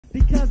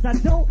because I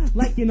don't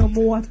like you no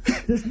more.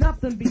 There's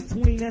nothing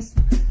between us.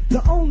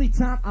 The only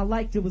time I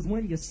liked it was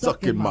when you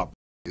suck in my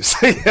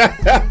Son of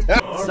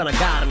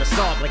God, I'm a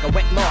sog like a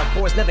wet log.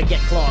 Pores never get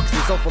clogged.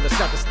 I'm so full of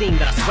self-esteem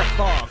that I sweat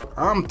fog.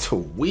 I'm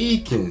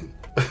tweaking.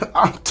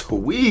 I'm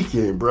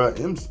tweaking, bruh.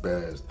 M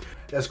spazzed.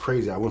 That's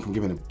crazy. I went from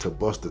giving it to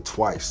Busta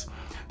twice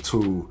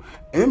to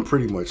M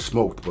pretty much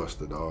smoked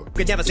Busta, dog. You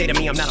could never say to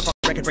me I'm not a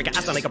fucking record breaker.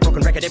 I sound like a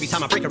broken record every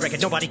time I break a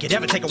record. Nobody could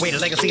ever take away the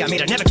legacy I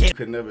made. I never can. You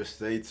could never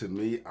say to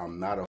me I'm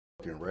not a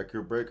fucking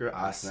record breaker.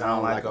 I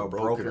sound like a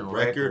broken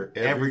record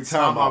every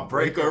time I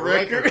break a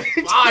record.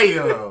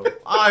 Fire!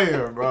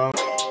 Fire, bro.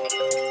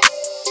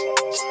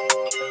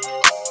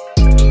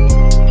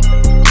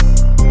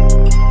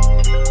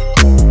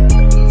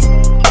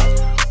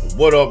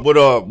 What up, what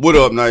up, what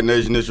up, Night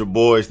Nation? It's your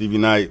boy, Stevie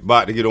Knight.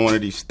 About to get on one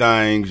of these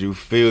things, you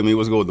feel me?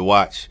 Let's go with the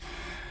watch.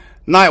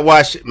 Night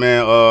watch,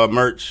 man,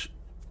 merch,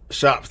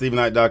 shop,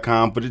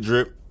 StevieKnight.com, put the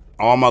drip.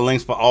 All my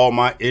links for all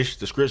my ish,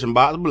 description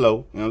box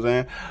below, you know what I'm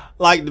saying?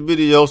 Like the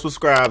video,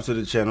 subscribe to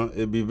the channel.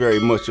 It'd be very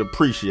much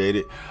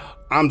appreciated.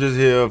 I'm just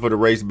here for the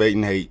race bait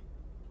and hate.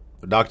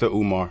 Dr.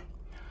 Umar.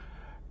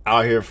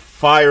 Out here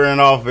firing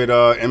off at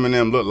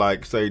Eminem look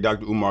like, say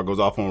Dr. Umar goes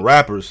off on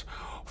rappers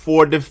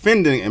for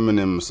defending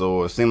Eminem,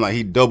 so it seemed like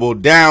he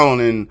doubled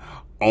down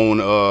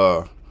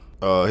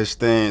on his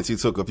stance he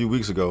took a few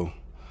weeks ago,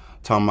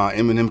 talking about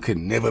Eminem could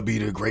never be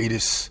the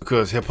greatest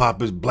because hip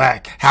hop is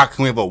black. How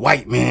can we have a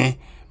white man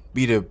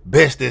be the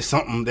best at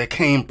something that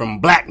came from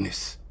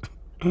blackness?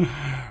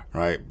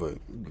 Right, but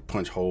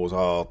punch holes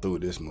all through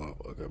this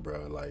motherfucker,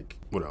 bro. Like,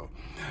 whatever.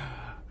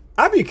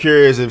 I'd be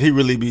curious if he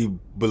really be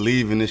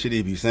believing the shit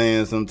he be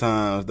saying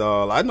sometimes,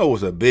 dog. I know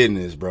it's a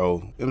business, bro.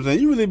 You know what I'm saying?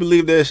 You really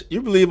believe that?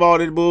 You believe all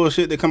that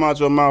bullshit that come out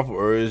your mouth,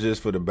 or is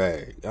just for the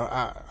bag?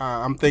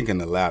 I'm thinking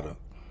the latter.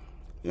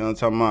 You know what I'm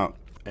talking about?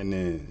 And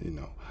then, you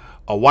know,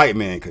 a white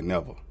man could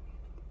never.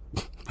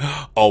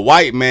 A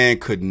white man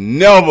could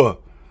never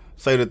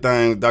say the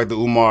things Dr.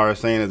 Umar is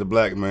saying as a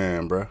black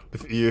man, bro.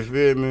 You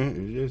feel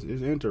me? It's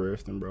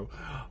interesting, bro.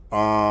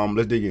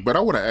 Let's dig in. But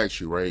I want to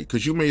ask you, right?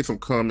 Because you made some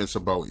comments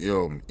about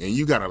and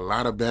you got a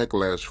lot of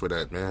backlash for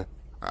that, man.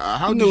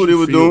 How did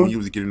you feel when you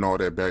was getting all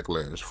that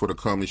backlash for the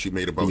comments you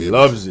made about He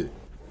loves it.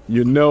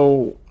 You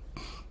know,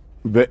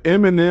 the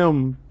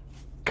Eminem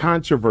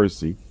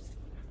controversy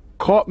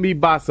caught me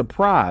by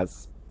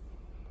surprise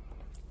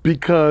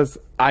because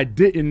I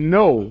didn't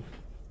know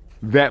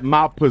that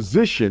my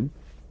position,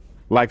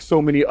 like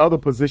so many other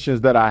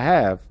positions that I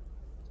have,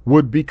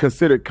 would be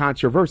considered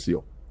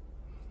controversial.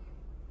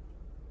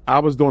 I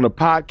was doing a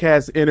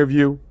podcast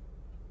interview.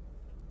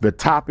 The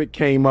topic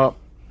came up.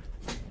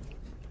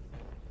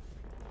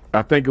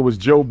 I think it was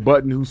Joe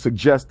Budden who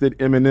suggested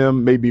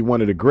Eminem may be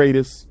one of the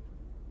greatest.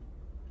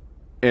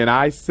 And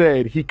I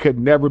said he could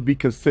never be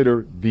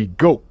considered the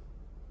GOAT.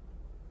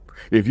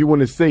 If you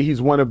want to say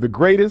he's one of the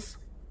greatest,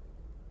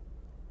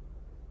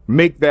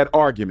 make that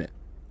argument.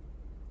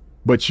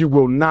 But you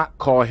will not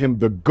call him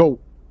the GOAT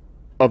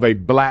of a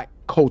black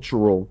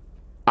cultural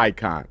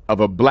icon, of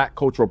a black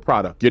cultural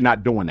product. You're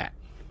not doing that.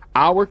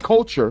 Our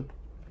culture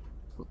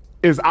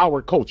is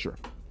our culture.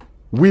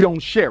 We don't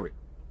share it.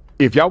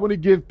 If y'all want to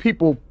give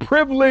people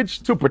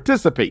privilege to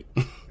participate,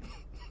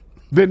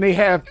 then they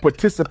have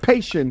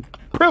participation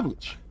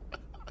privilege.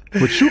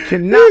 But you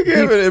cannot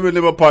give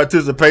Eminem a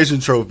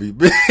participation trophy.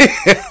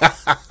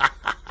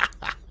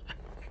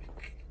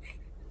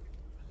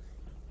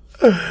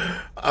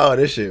 Oh,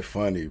 this shit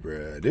funny,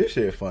 bro. This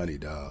shit funny,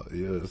 dog.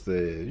 You know what I'm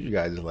saying? You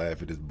guys just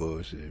laugh at this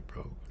bullshit,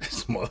 bro.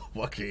 This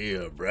motherfucker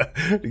here, bro.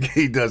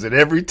 He does it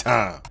every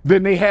time.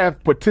 Then they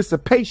have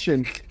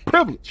participation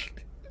privilege.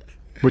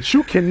 But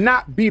you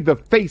cannot be the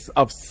face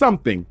of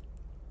something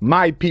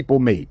my people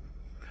made.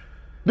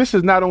 This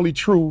is not only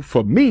true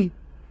for me,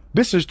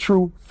 this is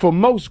true for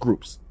most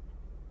groups.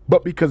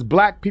 But because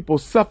black people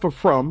suffer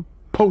from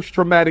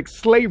post-traumatic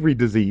slavery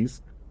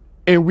disease,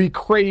 and we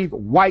crave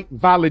white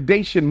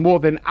validation more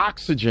than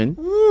oxygen,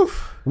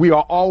 we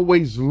are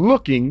always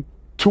looking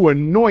to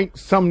anoint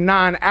some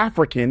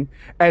non-African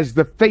as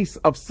the face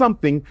of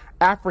something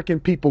African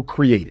people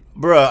created.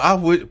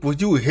 Bruh, would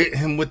you hit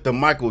him with the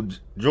Michael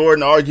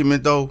Jordan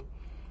argument, though?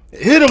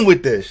 Hit him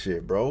with that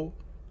shit, bro.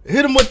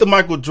 Hit him with the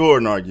Michael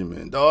Jordan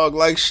argument, dog.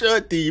 Like,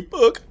 shut the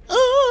fuck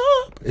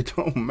up. It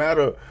don't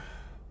matter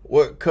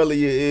what color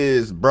you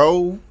is,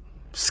 bro.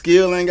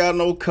 Skill ain't got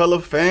no color,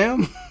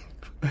 fam.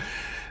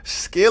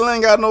 Skill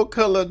ain't got no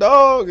color,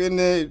 dog. And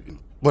then,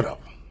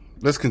 whatever.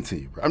 Let's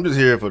continue, bro. I'm just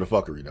here for the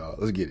fuckery, dog.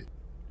 Let's get it.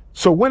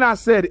 So when I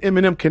said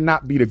Eminem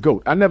cannot be the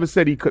GOAT, I never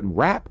said he couldn't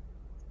rap.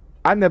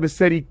 I never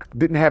said he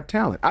didn't have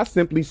talent. I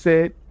simply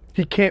said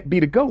he can't be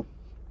the GOAT.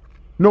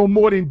 No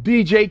more than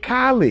DJ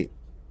Khaled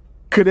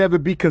could ever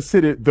be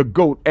considered the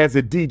GOAT as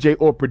a DJ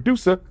or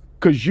producer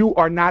because you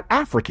are not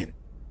African.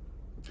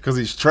 Because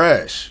he's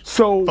trash.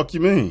 So, fuck you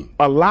mean?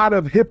 A lot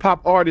of hip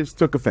hop artists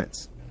took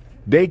offense.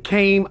 They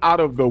came out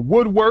of the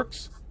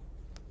woodworks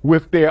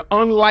with their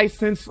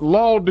unlicensed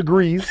law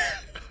degrees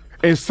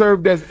and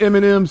served as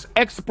Eminem's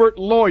expert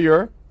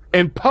lawyer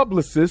and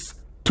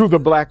publicist to the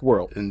black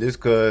world. And this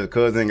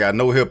cuz ain't got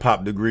no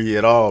hip-hop degree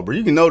at all, bro.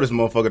 You can know this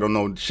motherfucker don't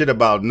know shit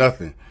about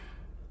nothing.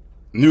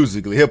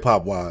 Musically,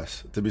 hip-hop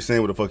wise, to be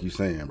saying what the fuck you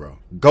saying, bro.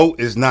 GOAT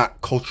is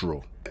not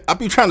cultural. I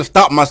be trying to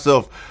stop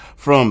myself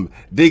from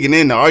digging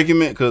in the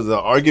argument because the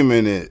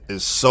argument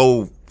is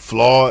so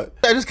flawed.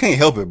 I just can't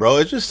help it, bro.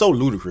 It's just so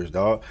ludicrous,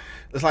 dog.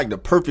 It's like the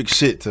perfect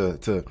shit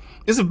to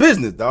it's a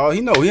business, dog.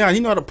 He know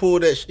how to pull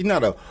that shit. He know how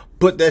to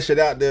put that shit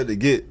out there to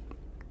get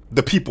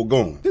the people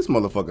going. This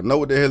motherfucker know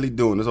what the hell he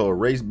doing. This whole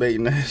race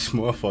baiting ass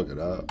motherfucker,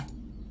 dog.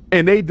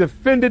 And they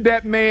defended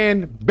that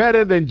man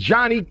better than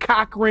Johnny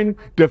Cochran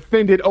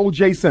defended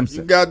O.J.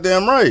 Simpson. You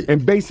goddamn right.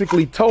 And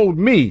basically told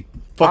me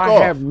I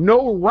have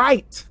no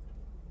right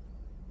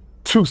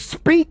to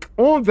speak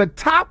on the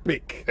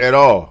topic at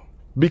all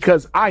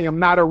because I am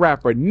not a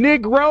rapper.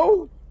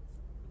 Negro,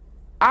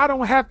 I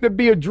don't have to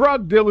be a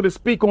drug dealer to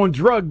speak on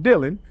drug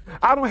dealing.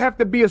 I don't have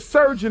to be a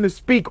surgeon to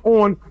speak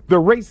on the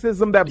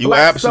racism that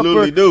blacks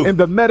suffer in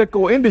the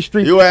medical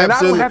industry. You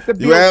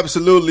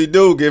absolutely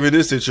do, given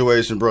this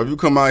situation, bro. If you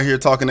come out here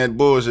talking that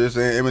bullshit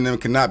saying Eminem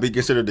cannot be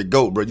considered the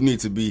GOAT, bro, you need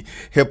to be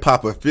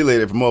hip-hop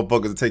affiliated for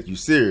motherfuckers to take you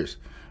serious,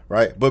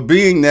 right? But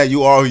being that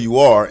you are who you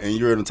are and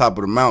you're at the top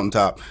of the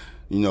mountaintop,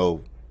 you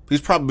know,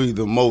 he's probably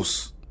the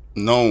most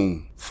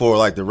known for,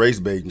 like, the race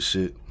baiting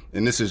shit.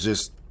 And this is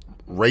just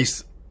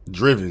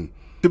race-driven.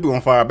 People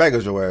gonna fire back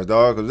at your ass,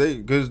 dog,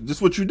 because this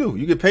is what you do.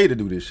 You get paid to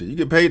do this shit. You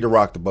get paid to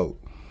rock the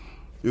boat.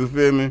 You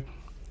feel me?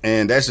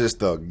 And that's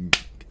just a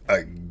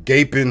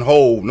gaping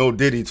hole, no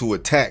Diddy, to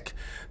attack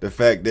the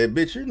fact that,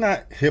 bitch, you're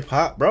not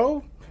hip-hop,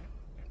 bro.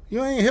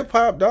 You ain't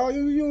hip-hop, dog.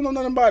 You don't know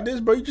nothing about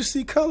this, bro. You just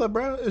see color,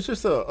 bro. It's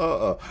just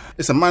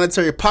it's a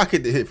monetary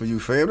pocket to hit for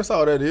you, fam. That's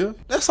all that is.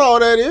 That's all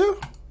that is.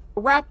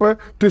 Rapper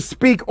to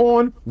speak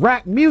on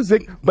rap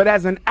music, but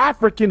as an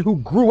African who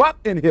grew up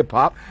in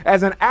hip-hop,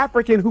 as an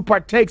African who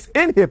partakes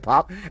in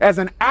hip-hop, as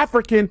an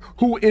African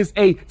who is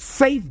a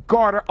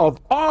safeguarder of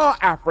all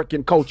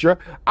African culture,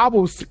 I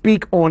will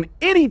speak on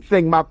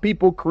anything my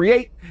people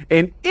create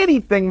and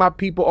anything my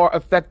people are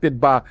affected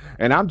by.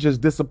 And I'm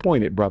just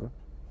disappointed, brother.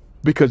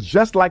 Because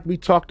just like we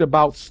talked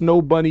about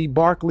Snow Bunny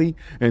Barkley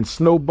and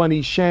Snow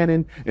Bunny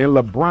Shannon and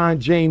LeBron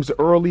James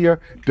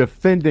earlier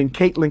defending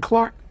Caitlin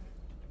Clark,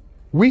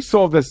 we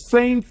saw the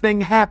same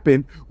thing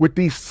happen with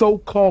these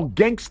so-called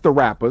gangster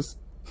rappers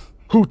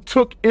who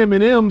took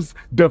Eminem's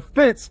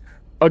defense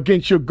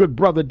against your good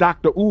brother,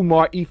 Dr.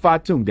 Umar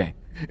Ifatunde.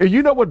 And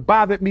you know what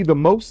bothered me the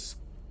most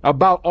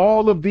about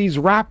all of these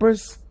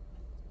rappers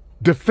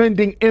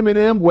defending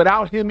Eminem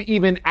without him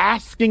even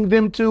asking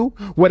them to,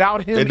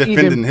 without him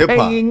even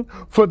paying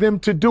for them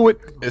to do it?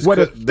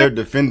 They're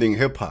defending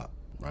hip-hop,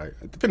 right?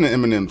 Defending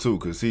Eminem, too,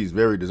 because he's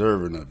very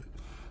deserving of it.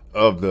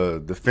 Of the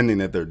defending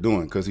that they're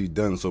doing, because he's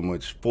done so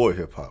much for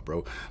hip-hop,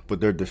 bro. But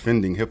they're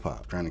defending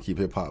hip-hop, trying to keep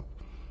hip-hop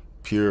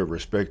pure,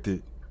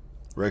 respected,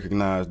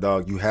 recognized,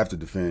 dog. You have to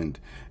defend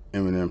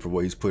Eminem for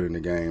what he's put in the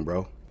game,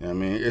 bro. You know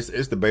what I mean?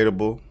 It's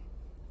debatable.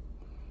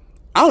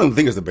 I don't even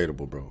think it's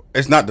debatable, bro.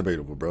 It's not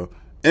debatable, bro.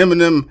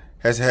 Eminem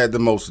has had the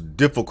most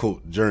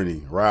difficult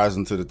journey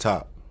rising to the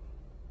top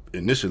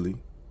initially.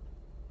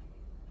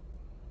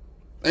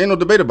 Ain't no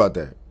debate about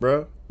that,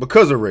 bro.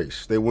 Because of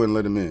race, they wouldn't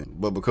let him in.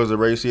 But because of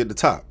race, he at the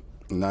top.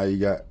 And now you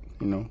got,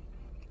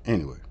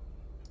 anyway.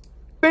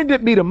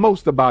 Offended me the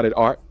most about it,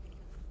 Art,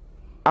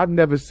 I've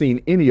never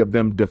seen any of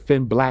them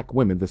defend black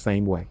women the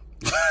same way.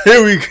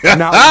 Here we go.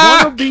 Now,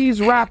 one of these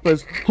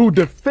rappers who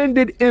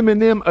defended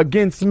Eminem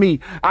against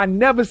me, I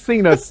never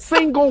seen a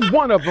single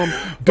one of them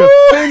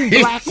defend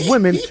black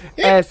women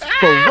as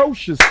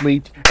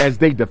ferociously as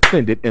they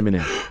defended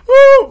Eminem.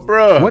 Ooh,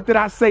 bruh. What did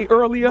I say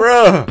earlier?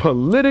 Bruh.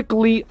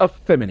 Politically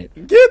effeminate.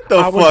 Get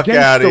the fuck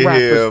out of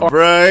here,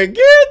 bruh.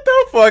 Get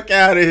the fuck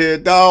out of here,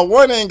 dog.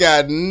 One ain't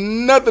got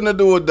nothing to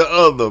do with the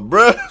other,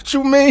 bruh. What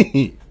you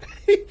mean?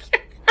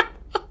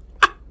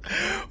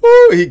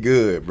 Ooh, he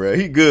good, bro.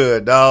 He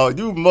good, dog.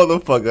 You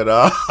motherfucker,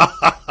 dog.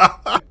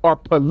 Are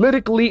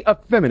politically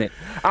effeminate.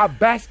 Our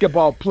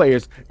basketball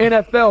players,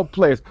 NFL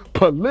players,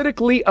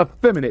 politically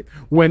effeminate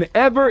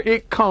whenever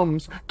it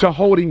comes to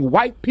holding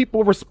white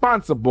people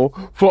responsible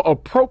for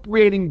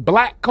appropriating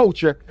black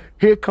culture.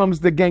 Here comes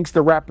the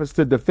gangster rappers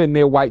to defend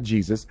their white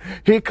Jesus.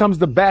 Here comes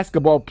the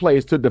basketball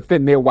players to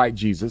defend their white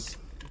Jesus.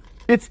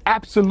 It's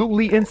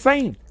absolutely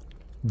insane.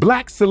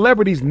 Black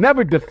celebrities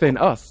never defend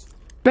us.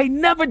 They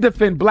never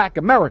defend black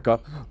America,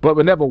 but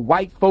whenever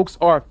white folks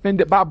are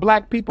offended by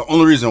black people. The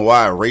only reason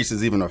why race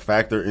is even a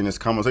factor in this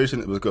conversation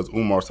is because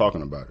Umar's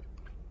talking about it,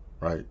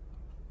 right?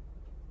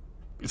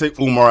 You take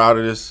Umar out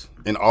of this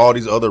and all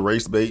these other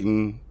race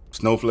baiting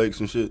snowflakes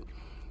and shit,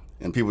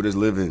 and people just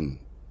live in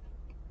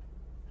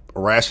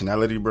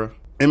irrationality, bro.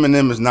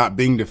 Eminem is not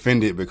being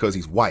defended because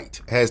he's white.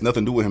 It has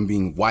nothing to do with him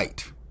being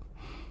white.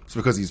 It's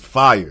because he's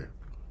fire,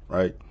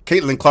 right?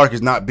 Caitlin Clark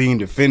is not being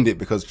defended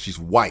because she's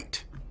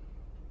white.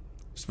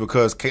 It's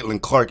because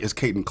Caitlin Clark is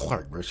Caitlin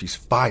Clark, bro. She's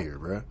fire,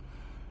 bro.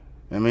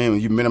 I mean,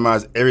 when you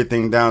minimize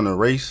everything down to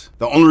race,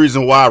 the only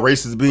reason why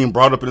race is being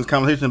brought up in this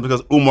conversation is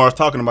because Umar's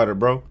talking about it,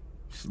 bro.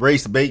 It's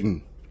race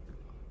baiting,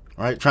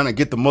 right? Trying to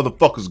get the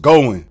motherfuckers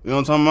going. You know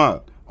what I'm talking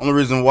about? Only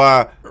reason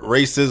why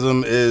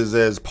racism is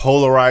as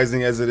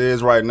polarizing as it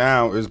is right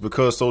now is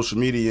because social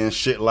media and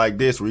shit like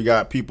this, where you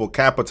got people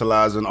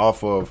capitalizing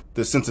off of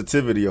the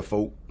sensitivity of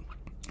folk.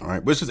 All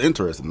right, which is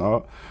interesting,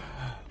 dog.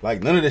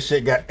 Like, none of this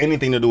shit got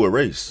anything to do with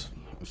race.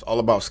 It's all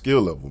about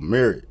skill level,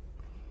 merit.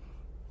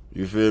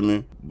 You feel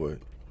me? But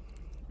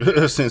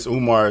since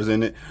Umar is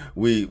in it,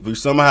 we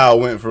somehow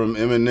went from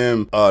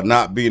Eminem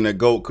not being a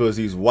GOAT because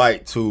he's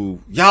white to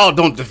y'all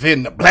don't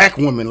defend the black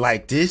woman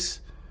like this.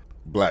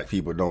 Black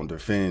people don't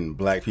defend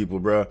black people,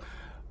 bro.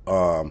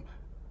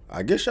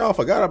 I guess y'all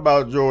forgot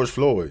about George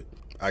Floyd.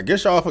 I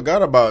guess y'all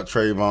forgot about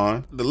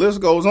Trayvon. The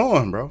list goes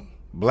on, bro.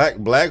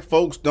 Black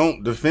folks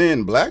don't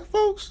defend black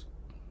folks?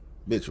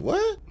 Bitch,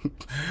 what?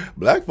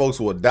 Black folks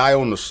will die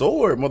on the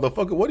sword,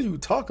 motherfucker. What are you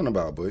talking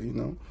about, buddy? You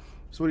know,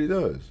 that's what he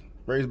does.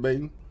 Race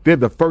baiting. They're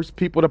the first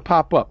people to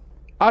pop up.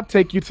 I'll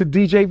take you to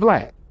DJ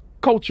Vlad.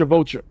 Culture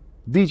Vulture,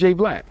 DJ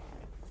Vlad.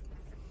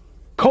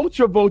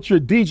 Culture Vulture,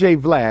 DJ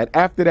Vlad,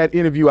 after that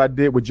interview I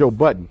did with Joe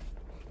Budden,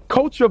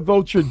 Culture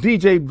Vulture,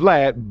 DJ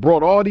Vlad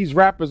brought all these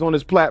rappers on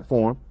his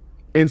platform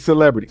and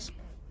celebrities.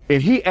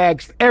 And he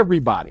asked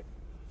everybody,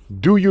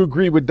 do you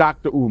agree with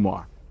Dr.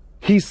 Umar?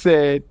 He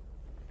said,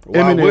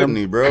 why wouldn't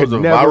he, bro? It was a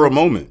viral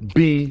moment.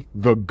 Be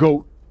the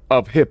GOAT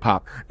of hip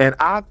hop. And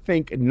I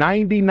think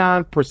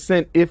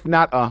 99%, if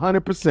not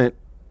 100%,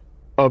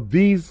 of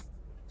these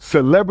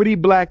celebrity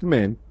black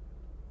men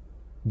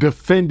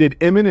defended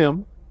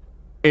Eminem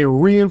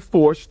and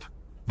reinforced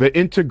the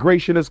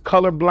integrationist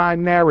colorblind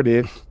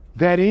narrative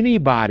that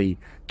anybody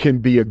can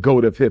be a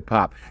GOAT of hip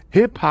hop.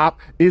 Hip hop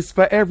is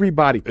for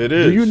everybody. It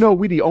is. Do you know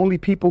we the only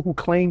people who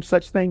claim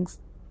such things?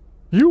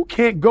 You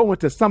can't go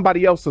into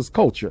somebody else's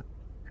culture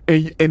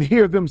and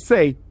hear them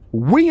say,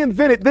 we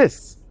invented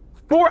this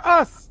for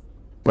us.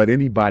 But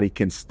anybody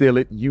can steal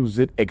it, use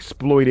it,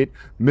 exploit it,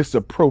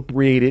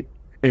 misappropriate it,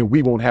 and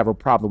we won't have a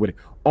problem with it.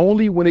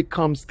 Only when it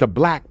comes to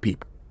black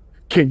people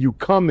can you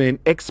come in,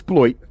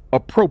 exploit,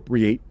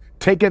 appropriate,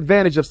 take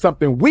advantage of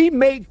something we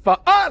made for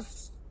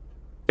us,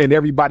 and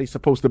everybody's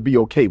supposed to be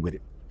okay with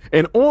it.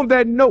 And on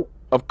that note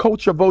of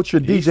Culture Vulture,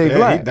 DJ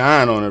Vlad, he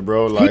dying on it,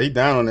 bro. Like, he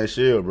dying on that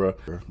shield, bro.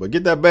 But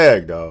get that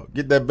bag, dog.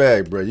 Get that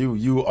bag, bro.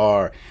 You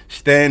are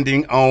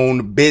standing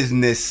on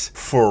business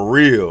for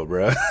real,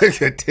 bro.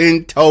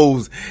 10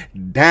 toes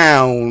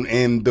down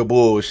in the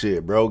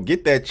bullshit, bro.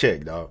 Get that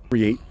check, dog.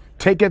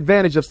 Take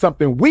advantage of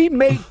something we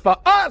made for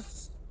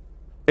us,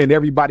 and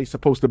everybody's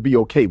supposed to be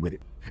okay with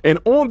it. And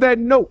on that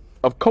note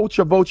of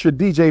Culture Vulture,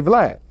 DJ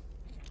Vlad,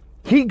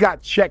 he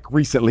got checked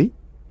recently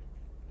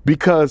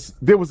because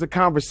there was a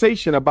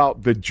conversation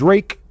about the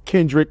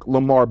Drake-Kendrick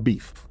Lamar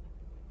beef.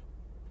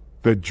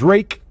 The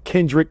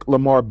Drake-Kendrick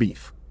Lamar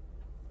beef.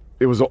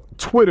 There was a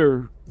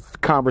Twitter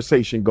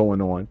conversation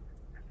going on,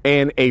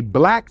 and a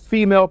black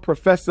female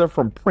professor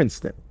from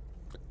Princeton,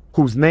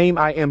 whose name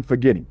I am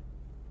forgetting,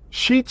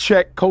 she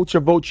checked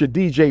Culture Vulture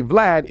DJ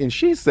Vlad, and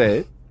she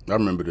said, I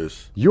remember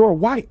this. You're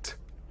white.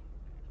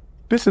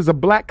 This is a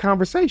black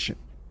conversation.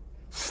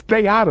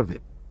 Stay out of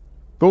it.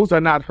 Those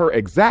are not her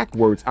exact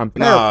words. I'm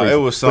paraphrasing. Nah,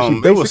 it was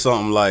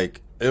something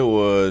like,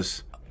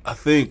 I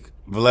think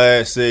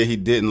Vlad said he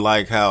didn't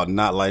like how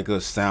Not Like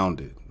Us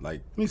sounded.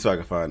 Like, let me see if I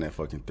can find that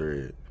fucking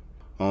thread.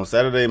 On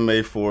Saturday,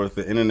 May 4th,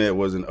 the internet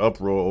was in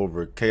uproar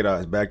over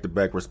K-Dot's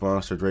back-to-back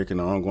response to Drake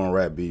and the ongoing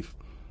rap beef.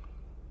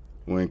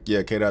 When,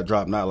 K-Dot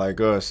dropped Not Like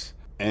Us.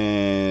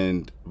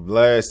 And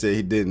Vlad said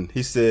he didn't.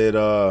 He said,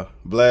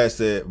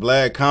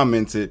 Vlad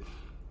commented,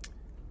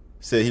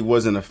 said he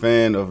wasn't a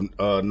fan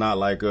of Not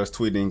Like Us,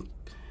 tweeting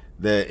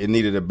that it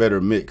needed a better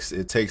mix.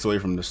 It takes away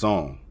from the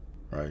song,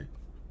 right?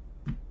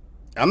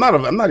 I'm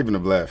not even a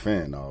Vlad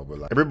fan, though, but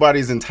like,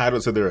 everybody's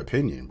entitled to their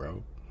opinion,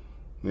 bro.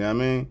 You know what I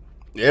mean?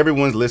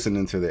 Everyone's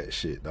listening to that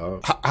shit,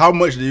 dog. How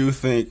much do you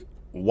think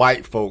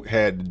white folk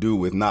had to do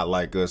with Not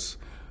Like Us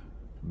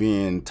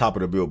being top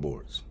of the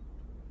billboards?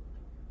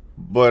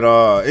 But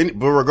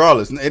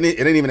regardless, it ain't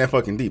even that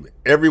fucking deep.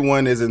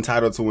 Everyone is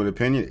entitled to an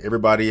opinion.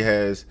 Everybody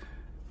has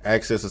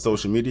access to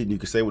social media, and you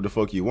can say what the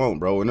fuck you want,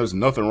 bro. And there's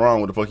nothing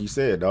wrong with the fuck you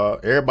said,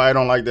 dog. Everybody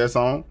don't like that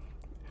song,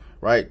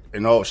 right?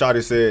 And old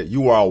Shawty said,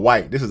 you are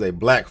white. This is a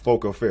black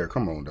folk affair.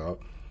 Come on, dog.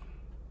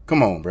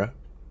 Come on, bro.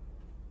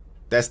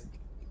 That's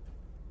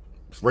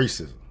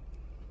racism.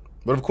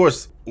 But of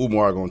course,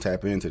 Umar gonna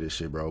tap into this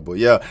shit, bro. But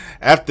yeah,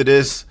 after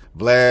this,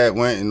 Vlad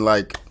went and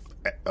like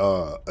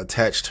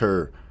attached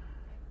her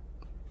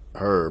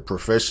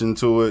profession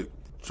to it,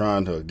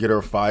 trying to get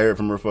her fired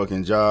from her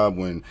fucking job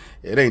when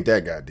it ain't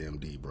that goddamn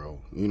deep,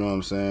 bro. You know what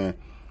I'm saying?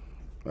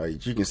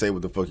 Like, you can say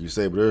what the fuck you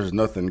say, but there's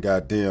nothing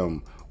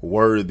goddamn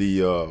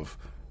worthy of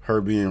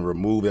her being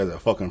removed as a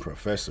fucking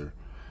professor.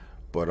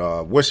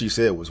 But what she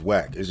said was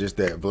whack. It's just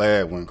that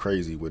Vlad went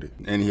crazy with it,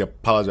 and he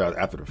apologized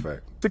after the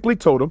fact. Basically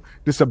told him,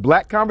 this is a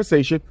black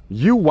conversation.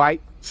 You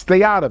white,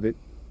 stay out of it.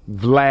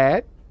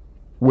 Vlad,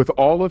 with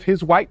all of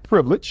his white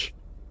privilege,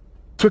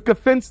 took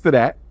offense to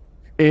that,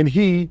 and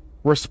he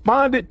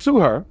responded to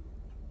her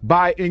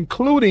by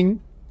including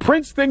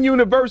Princeton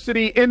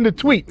University in the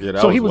tweet. Yeah,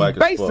 so he was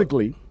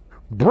basically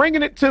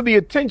bringing it to the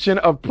attention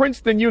of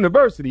Princeton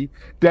University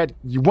that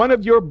one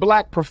of your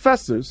black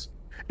professors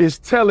is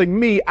telling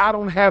me I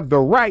don't have the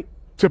right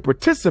to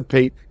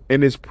participate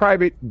in this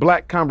private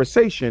black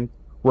conversation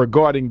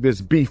regarding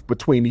this beef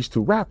between these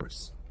two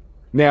rappers.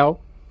 Now,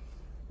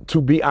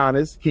 to be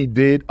honest, he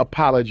did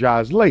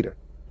apologize later.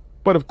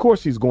 But of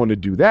course he's going to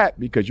do that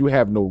because you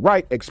have no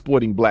right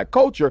exploiting black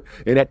culture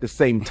and at the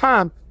same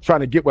time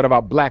trying to get one of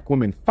our black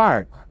women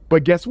fired.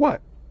 But guess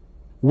what?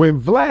 When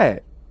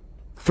Vlad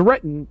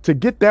threatened to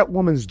get that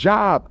woman's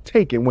job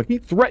taken, when he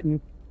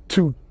threatened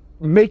to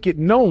make it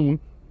known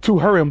to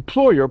her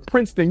employer,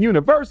 Princeton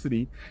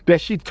University, that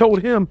she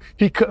told him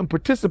he couldn't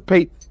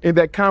participate in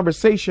that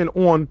conversation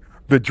on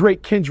the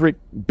Drake Kendrick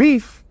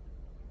beef,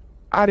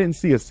 I didn't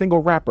see a single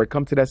rapper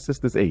come to that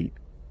sister's aid.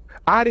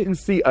 I didn't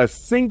see a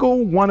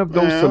single one of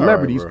those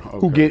celebrities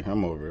who get.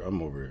 I'm over it,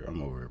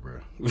 bro.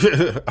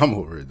 I'm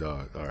over it,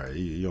 dog. All right,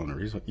 you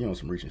on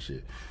some reaching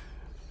shit.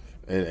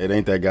 It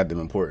ain't that goddamn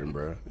important,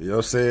 bro. You know what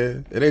I'm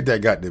saying? It ain't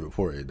that goddamn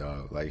important,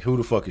 dog. Like, who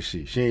the fuck is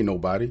she? She ain't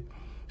nobody.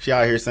 She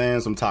out here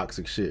saying some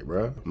toxic shit,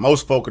 bro.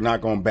 Most folk are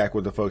not going back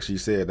what the fuck she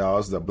said, dog.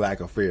 It's a black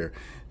affair.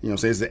 You know what I'm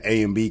saying? It's an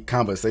A and B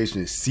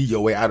conversation. See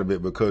your way out of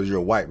it because you're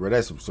white, bro.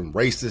 That's some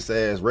racist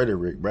ass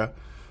rhetoric, bro.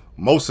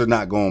 Most are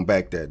not going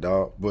back that,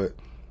 dog. But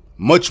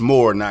much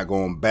more not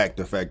going back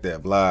the fact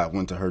that Vlad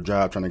went to her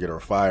job trying to get her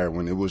fired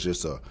when it was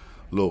just a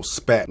little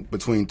spat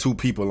between two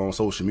people on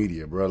social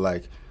media, bro.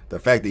 Like, the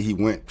fact that he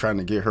went trying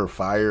to get her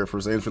fired for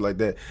saying shit like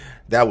that,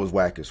 that was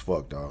whack as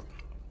fuck, dog.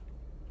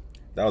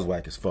 That was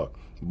whack as fuck.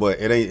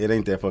 But it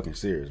ain't that fucking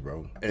serious,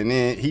 bro. And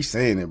then he's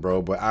saying it,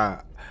 bro. But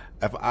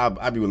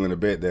I'd be willing to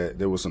bet that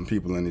there was some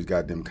people in these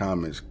goddamn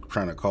comments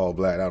trying to call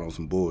Vlad out on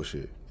some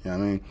bullshit. You know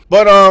what I mean?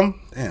 But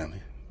damn,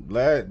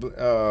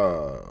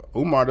 Vlad,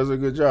 Umar does a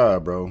good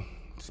job, bro.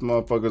 This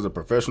motherfucker's a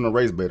professional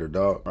race baiter,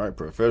 dog. All right,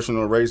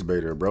 professional race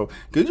baiter, bro.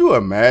 Could you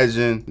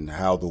imagine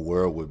how the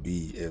world would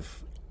be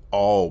if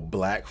all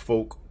black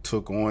folk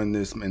took on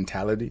this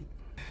mentality?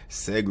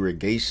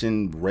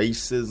 Segregation,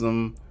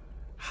 racism,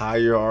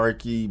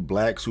 hierarchy,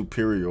 black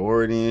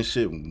superiority and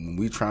shit. When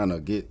we trying to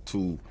get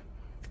to,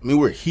 I mean,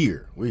 we're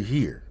here.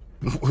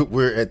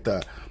 We're at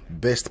the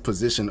best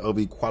position of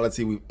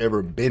equality we've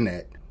ever been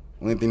at.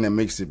 Only thing that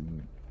makes it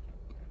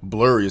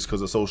blurry is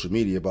because of social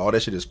media, but all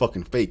that shit is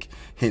fucking fake.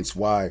 Hence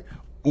why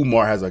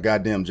Umar has a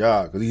goddamn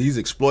job, because he's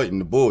exploiting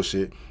the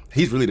bullshit.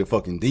 He's really the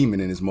fucking demon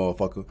in this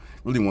motherfucker.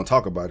 Really want to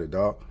talk about it,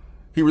 dog.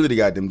 He really the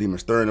goddamn demon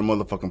stirring the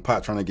motherfucking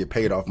pot trying to get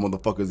paid off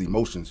motherfuckers'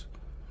 emotions.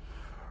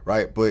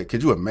 Right? But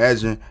could you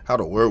imagine how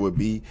the world would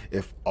be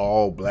if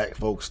all black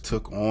folks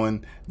took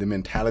on the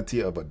mentality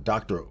of a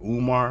Dr.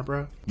 Umar,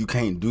 bro? You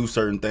can't do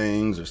certain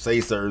things or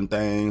say certain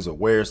things or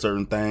wear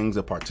certain things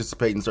or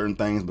participate in certain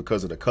things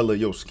because of the color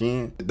of your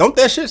skin. Don't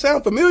that shit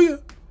sound familiar?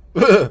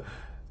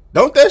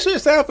 Don't that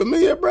shit sound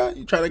familiar, bro?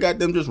 You trying to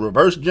goddamn just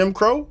reverse Jim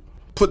Crow?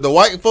 Put the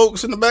white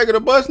folks in the back of the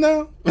bus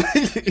now?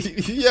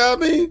 You know what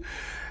I mean?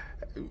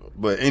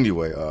 But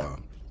anyway,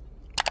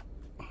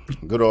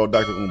 good old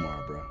Dr.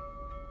 Umar, bro.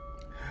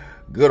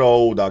 Good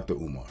old Dr.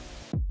 Umar.